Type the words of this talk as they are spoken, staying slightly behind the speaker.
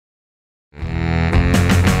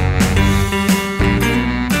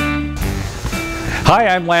Hi,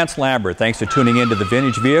 I'm Lance Lambert. Thanks for tuning in to the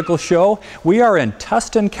Vintage Vehicle Show. We are in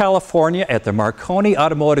Tustin, California at the Marconi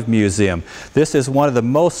Automotive Museum. This is one of the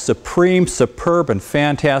most supreme, superb, and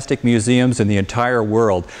fantastic museums in the entire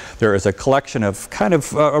world. There is a collection of kind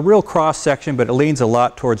of a real cross-section, but it leans a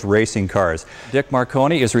lot towards racing cars. Dick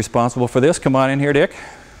Marconi is responsible for this. Come on in here, Dick.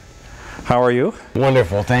 How are you?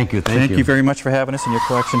 Wonderful, thank you. Thank you very much for having us in your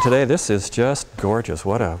collection today. This is just gorgeous.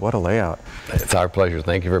 What a layout. It's our pleasure.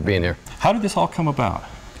 Thank you for being here. How did this all come about?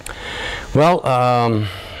 Well,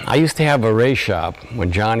 I used to have a race shop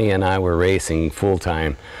when Johnny and I were racing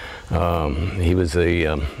full-time. He was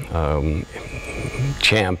a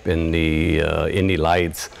champ in the Indy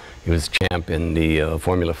Lights. He was champ in the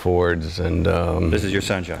Formula Fords. And this is your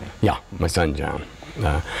son, Johnny? Yeah, my son, John.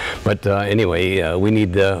 But anyway, we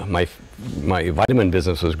need my vitamin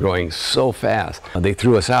business was growing so fast. They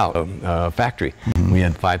threw us out of factory. We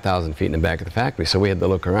had 5,000 feet in the back of the factory, so we had to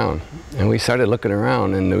look around. And we started looking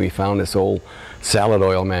around, and we found this old salad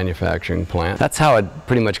oil manufacturing plant. That's how it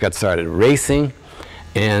pretty much got started, racing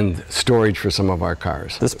and storage for some of our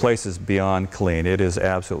cars. This place is beyond clean. It is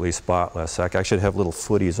absolutely spotless. I should have little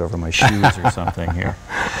footies over my shoes or something here.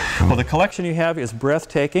 Well, the collection you have is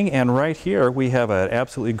breathtaking, and right here we have an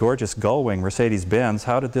absolutely gorgeous Gullwing Mercedes-Benz.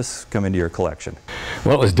 How did this come into your collection?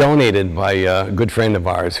 Well, it was donated by a good friend of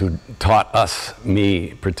ours who taught us,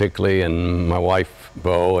 me particularly, and my wife,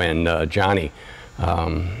 Bo, and Johnny,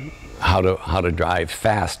 how to drive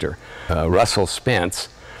faster. Russell Spence,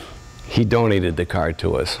 he donated the car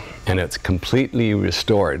to us, and it's completely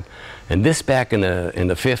restored. And this back in the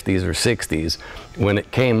 50s or 60s, when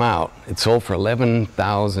it came out, it sold for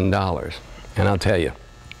 $11,000. And I'll tell you,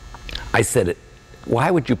 I said,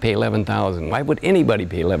 why would you pay $11,000? Why would anybody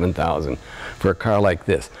pay $11,000 for a car like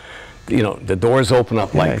this? You know, the doors open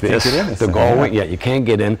up like this. The Gullwing, yeah, you can't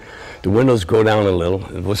get in. The windows go down a little.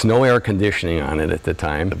 There was no air conditioning on it at the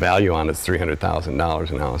time. The value on it's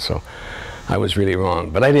 $300,000 now, so I was really wrong.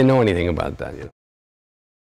 But I didn't know anything about that yet.